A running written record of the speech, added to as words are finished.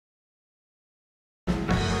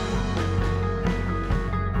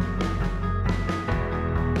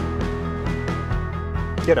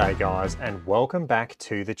G'day guys, and welcome back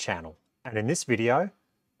to the channel. And in this video,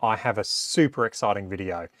 I have a super exciting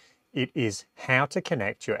video. It is how to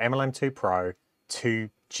connect your MLM2 Pro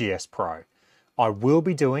to GS Pro. I will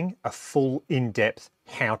be doing a full in-depth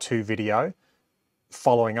how-to video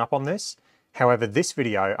following up on this. However, this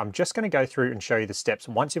video, I'm just going to go through and show you the steps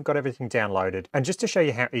once you've got everything downloaded and just to show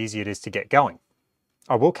you how easy it is to get going.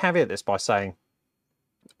 I will caveat this by saying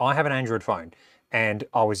I have an Android phone and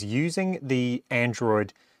I was using the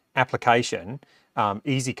Android application,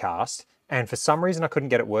 EasyCast, and for some reason I couldn't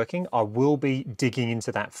get it working. I will be digging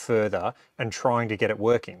into that further and trying to get it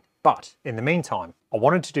working. But in the meantime, I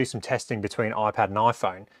wanted to do some testing between iPad and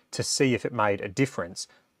iPhone to see if it made a difference.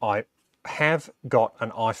 I have got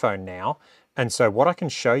an iPhone now, and so what I can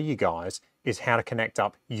show you guys is how to connect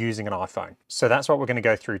up using an iPhone. So that's what we're going to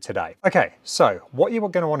go through today. Okay, so what you're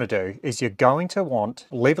going to want to do is you're going to want,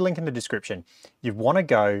 leave a link in the description, you want to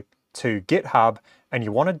go to GitHub and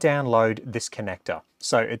you want to download this connector.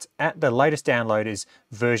 So it's at the latest download is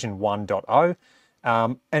version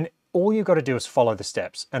 1.0, and all you've got to do is follow the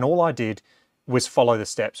steps. And all I did was follow the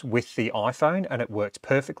steps with the iPhone and it worked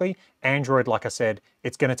perfectly. Android, like I said,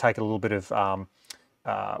 it's going to take a little bit of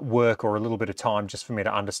work or a little bit of time just for me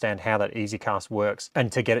to understand how that EasyCast works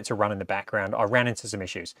and to get it to run in the background. I ran into some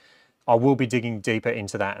issues. I will be digging deeper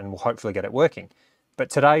into that and we'll hopefully get it working. But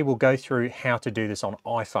today we'll go through how to do this on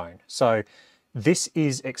iPhone. So this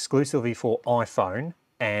is exclusively for iPhone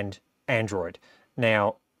and Android.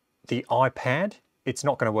 Now, the iPad, it's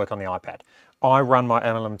not going to work on the iPad. I run my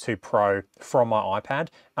MLM2 Pro from my iPad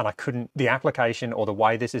and I couldn't, the application or the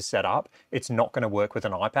way this is set up, it's not going to work with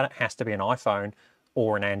an iPad. It has to be an iPhone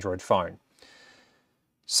or an Android phone.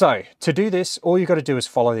 So to do this, all you've got to do is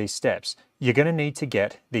follow these steps. You're going to need to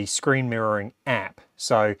get the screen mirroring app.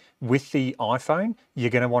 So with the iPhone, you're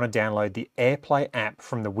going to want to download the AirPlay app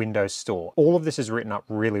from the Windows Store. All of this is written up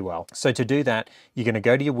really well. So to do that, you're going to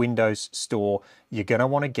go to your Windows Store. You're going to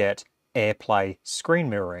want to get AirPlay screen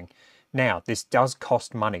mirroring. Now, this does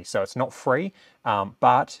cost money, so it's not free,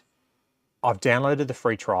 but I've downloaded the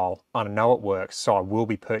free trial. I know it works, so I will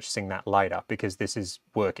be purchasing that later because this is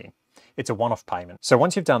working. It's a one-off payment. So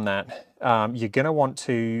once you've done that, you're going to want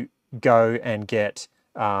to go and get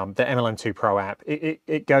the MLM2 Pro app.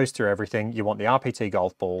 It goes through everything. You want the RPT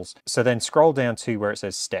golf balls. So then scroll down to where it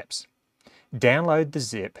says steps. Download the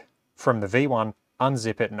zip from the V1,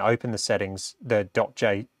 unzip it and open the settings, the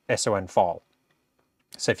 .json file.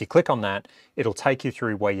 So if you click on that, it'll take you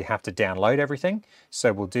through where you have to download everything.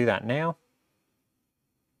 So we'll do that now.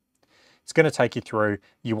 It's going to take you through.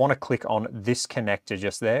 You want to click on this connector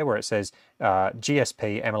just there where it says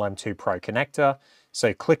GSP MLM2 Pro connector.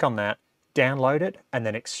 So click on that, download it, and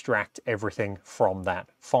then extract everything from that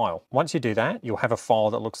file. Once you do that, you'll have a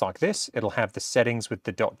file that looks like this. It'll have the settings with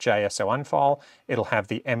the .json file. It'll have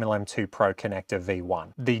the MLM2 Pro connector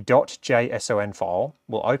V1. The .json file,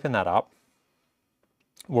 we'll open that up.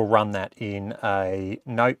 We'll run that in a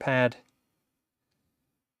notepad.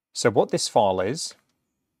 So what this file is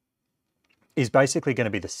basically going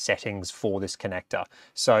to be the settings for this connector.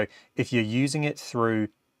 So if you're using it through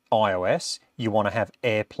iOS, you want to have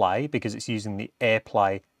AirPlay because it's using the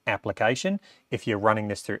AirPlay application. If you're running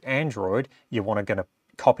this through Android, you want to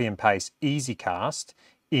copy and paste EasyCast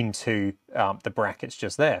into the brackets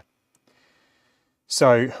just there.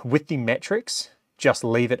 So with the metrics, just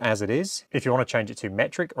leave it as it is. If you want to change it to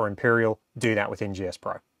metric or imperial, do that within GS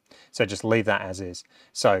Pro. So just leave that as is.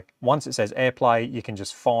 So once it says AirPlay, you can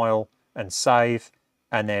just file and save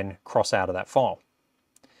and then cross out of that file.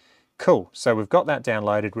 Cool, so we've got that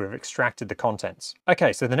downloaded, we've extracted the contents.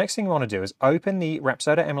 Okay, so the next thing you want to do is open the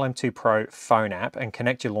Rapsodo MLM2 Pro phone app and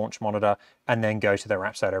connect your launch monitor and then go to the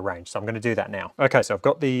Rapsodo range. So I'm going to do that now. Okay, so I've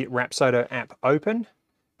got the Rapsodo app open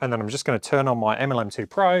and then I'm just going to turn on my MLM2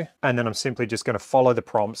 Pro and then I'm simply just going to follow the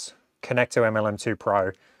prompts, connect to MLM2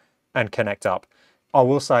 Pro and connect up. I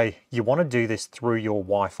will say you want to do this through your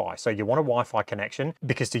Wi-Fi. So you want a Wi-Fi connection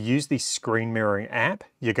because to use the screen mirroring app,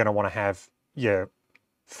 you're going to want to have your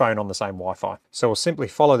phone on the same Wi-Fi. So we'll simply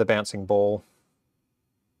follow the bouncing ball.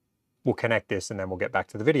 We'll connect this and then we'll get back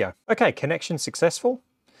to the video. Okay, connection successful.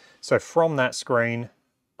 So from that screen,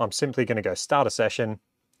 I'm simply going to go start a session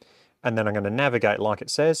and then I'm going to navigate like it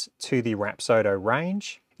says to the Rapsodo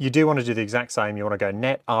range. You do want to do the exact same. You want to go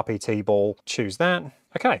net RPT ball, choose that.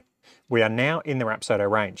 Okay. We are now in the Rapsodo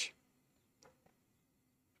range.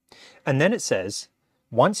 And then it says,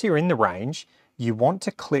 once you're in the range, you want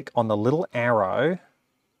to click on the little arrow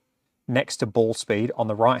next to ball speed on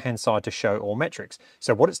the right-hand side to show all metrics.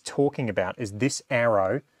 So what it's talking about is this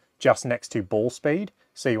arrow just next to ball speed.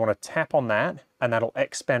 So you want to tap on that and that'll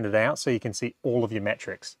expand it out so you can see all of your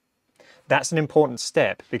metrics. That's an important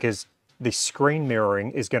step because the screen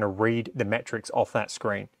mirroring is going to read the metrics off that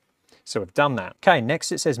screen. So we've done that. Okay,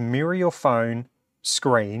 next it says mirror your phone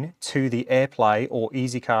screen to the AirPlay or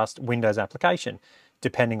EasyCast Windows application,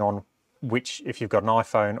 depending on which, if you've got an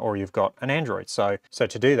iPhone or you've got an Android. So to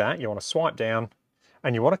do that, you want to swipe down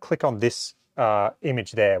and you want to click on this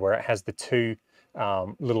image there where it has the two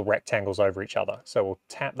little rectangles over each other. So we'll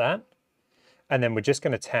tap that, and then we're just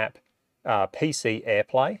going to tap PC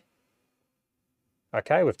AirPlay.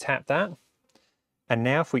 Okay, we've tapped that. And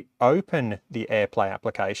now if we open the AirPlay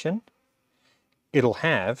application, it'll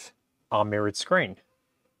have our mirrored screen.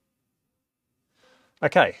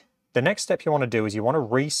 Okay, the next step you want to do is you want to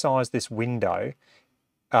resize this window.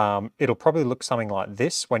 It'll probably look something like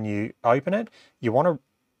this when you open it. You want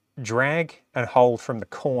to drag and hold from the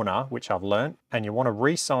corner, which I've learnt, and you want to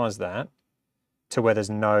resize that to where there's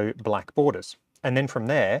no black borders. And then from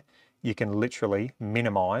there, you can literally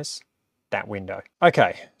minimize that window.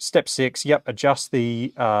 Okay, step 6, yep, adjust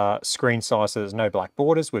the screen size so there's no black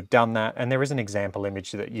borders. We've done that, and there is an example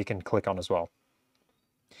image that you can click on as well.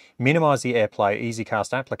 Minimize the AirPlay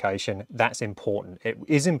EasyCast application. That's important. It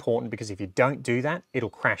is important because if you don't do that, it'll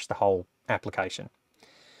crash the whole application.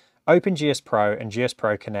 Open GS Pro and GS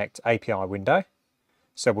Pro Connect API window.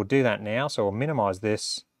 So we'll do that now. So we'll minimize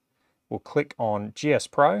this. We'll click on GS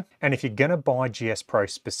Pro. And if you're going to buy GS Pro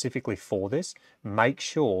specifically for this, make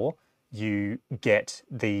sure you get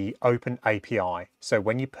the Open API. So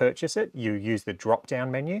when you purchase it, you use the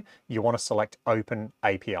drop-down menu. You want to select Open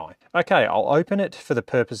API. Okay, I'll open it for the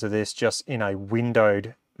purpose of this just in a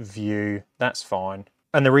windowed view. That's fine.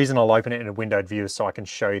 And the reason I'll open it in a windowed view is so I can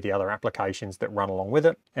show you the other applications that run along with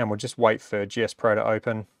it. And we'll just wait for GS Pro to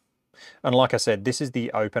open. And like I said, this is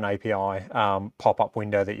the Open API pop-up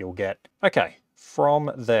window that you'll get. Okay,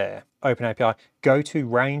 from there, Open API, go to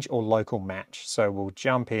range or local match. So we'll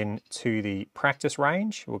jump in to the practice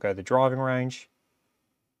range. We'll go the driving range.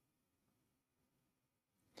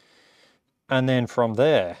 And then from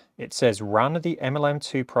there, it says run the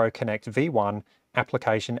MLM2PRO Connect V1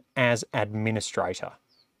 application as administrator.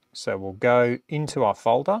 So we'll go into our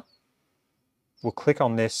folder. We'll click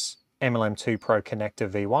on this MLM2PRO Connector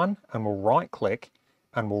V1 and we'll right click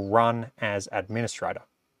and we'll run as administrator.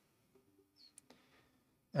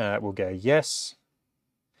 We'll go yes.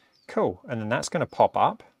 Cool. And then that's going to pop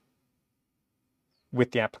up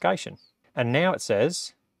with the application. And now it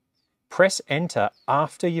says press enter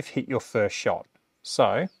after you've hit your first shot.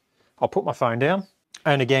 So I'll put my phone down.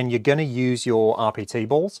 And again, you're going to use your RPT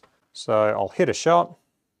balls. So I'll hit a shot.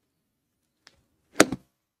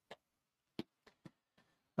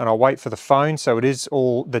 And I'll wait for the phone. So it is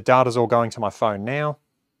all, the data's all going to my phone now.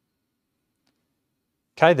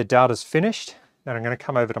 Okay, the data's finished. Then I'm going to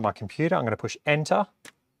come over to my computer. I'm going to push enter.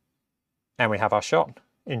 And we have our shot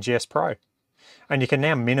in GS Pro. And you can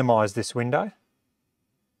now minimize this window.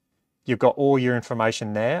 You've got all your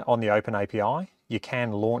information there on the Open API. You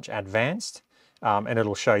can launch advanced and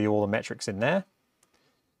it'll show you all the metrics in there.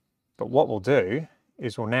 But what we'll do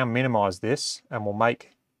is we'll now minimize this and we'll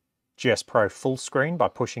make GS Pro full screen by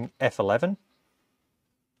pushing F11.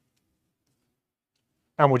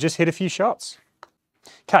 And we'll just hit a few shots.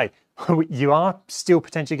 Okay, you are still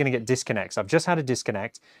potentially going to get disconnects. I've just had a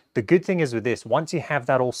disconnect. The good thing is with this, once you have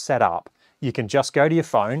that all set up, you can just go to your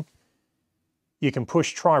phone, you can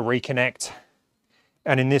push try reconnect,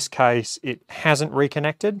 and in this case, it hasn't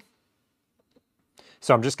reconnected.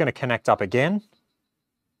 So I'm just going to connect up again,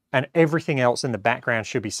 and everything else in the background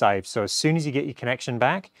should be saved. So as soon as you get your connection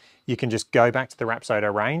back, you can just go back to the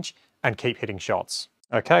Rapsodo range and keep hitting shots.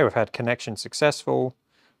 Okay, we've had connection successful.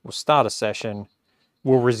 We'll start a session.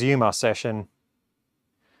 We'll resume our session.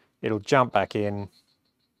 It'll jump back in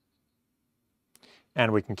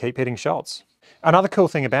and we can keep hitting shots. Another cool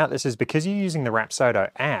thing about this is because you're using the Rapsodo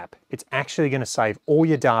app, it's actually going to save all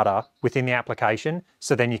your data within the application,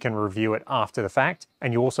 so then you can review it after the fact,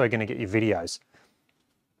 and you're also going to get your videos.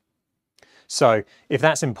 So if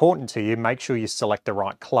that's important to you, make sure you select the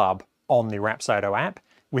right club on the Rapsodo app.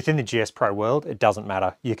 Within the GS Pro world, it doesn't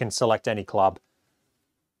matter. You can select any club.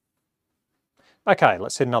 Okay,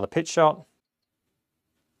 let's hit another pitch shot.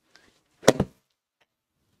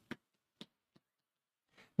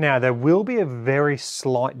 Now, there will be a very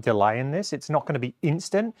slight delay in this. It's not going to be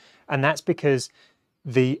instant, and that's because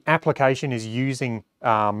the application is using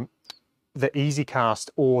the EasyCast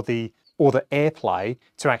or the AirPlay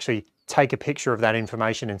to actually take a picture of that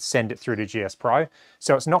information and send it through to GS Pro.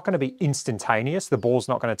 So it's not going to be instantaneous. The ball's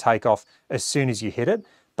not going to take off as soon as you hit it.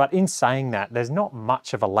 But in saying that, there's not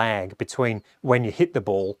much of a lag between when you hit the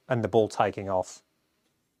ball and the ball taking off.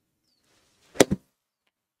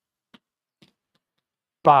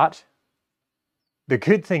 But the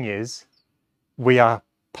good thing is we are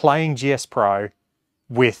playing GS Pro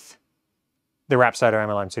with the Rapsodo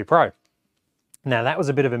MLM2PRO. Now that was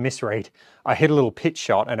a bit of a misread. I hit a little pitch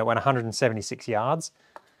shot and it went 176 yards.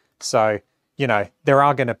 So, you know, there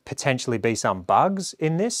are going to potentially be some bugs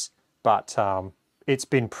in this, but it's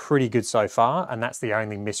been pretty good so far, and that's the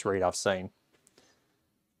only misread I've seen.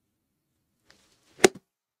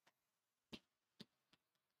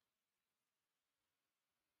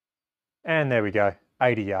 And there we go,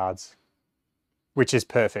 80 yards, which is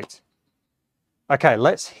perfect. Okay,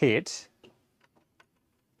 let's hit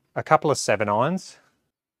a couple of 7-irons.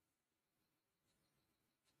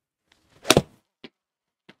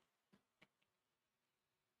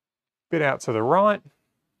 Bit out to the right.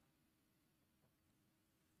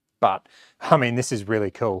 But, I mean, this is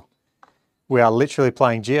really cool. We are literally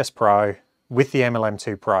playing GS Pro with the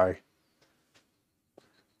MLM2PRO.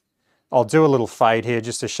 I'll do a little fade here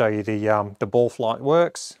just to show you the ball flight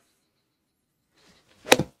works.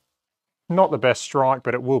 Not the best strike,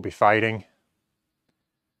 but it will be fading.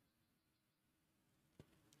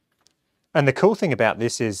 And the cool thing about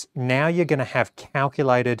this is now you're going to have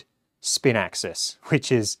calculated spin axis,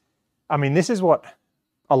 which is, I mean, this is what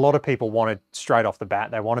a lot of people wanted straight off the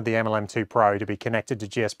bat. They wanted the MLM2PRO to be connected to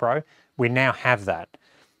GS Pro. We now have that.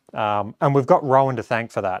 And we've got Rowan to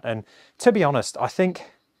thank for that. And to be honest, I think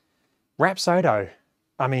Rapsodo,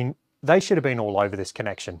 I mean, they should have been all over this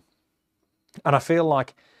connection. And I feel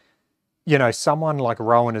like, you know, someone like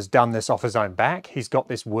Rowan has done this off his own back. He's got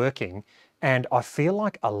this working. And I feel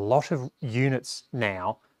like a lot of units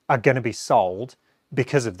now are going to be sold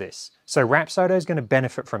because of this. So Rapsodo is going to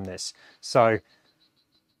benefit from this. So,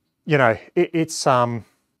 you know, so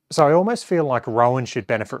I almost feel like Rowan should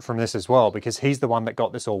benefit from this as well, because he's the one that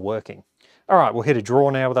got this all working. All right, we'll hit a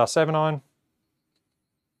draw now with our 7-iron.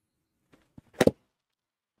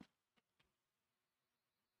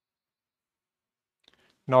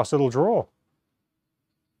 Nice little draw.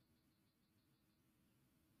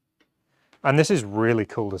 And this is really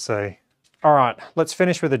cool to see. All right, let's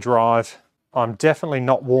finish with a drive. I'm definitely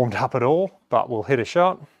not warmed up at all, but we'll hit a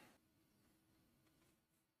shot.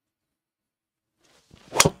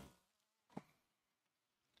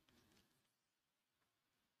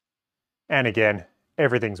 And again,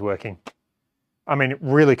 everything's working. I mean,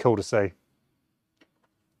 really cool to see.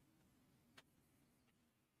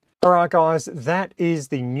 All right, guys, that is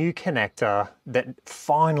the new connector that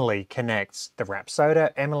finally connects the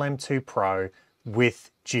Rapsodo MLM2PRO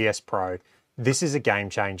with GS Pro. This is a game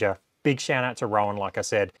changer. Big shout out to Rowan, like I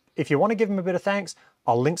said. If you want to give him a bit of thanks,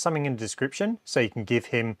 I'll link something in the description so you can give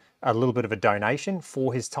him a little bit of a donation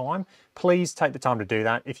for his time. Please take the time to do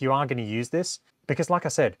that if you are going to use this, because like I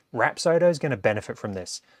said, Rapsodo is going to benefit from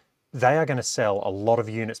this. They are going to sell a lot of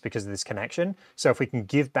units because of this connection. So if we can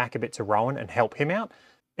give back a bit to Rowan and help him out,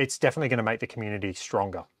 it's definitely going to make the community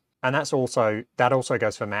stronger. And that also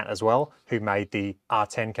goes for Matt as well, who made the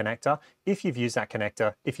R10 connector. If you've used that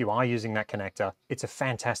connector, if you are using that connector, it's a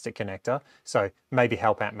fantastic connector. So maybe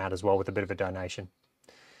help out Matt as well with a bit of a donation.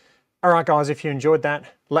 All right, guys, if you enjoyed that,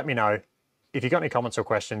 let me know. If you've got any comments or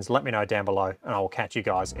questions, let me know down below, and I will catch you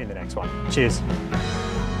guys in the next one. Cheers.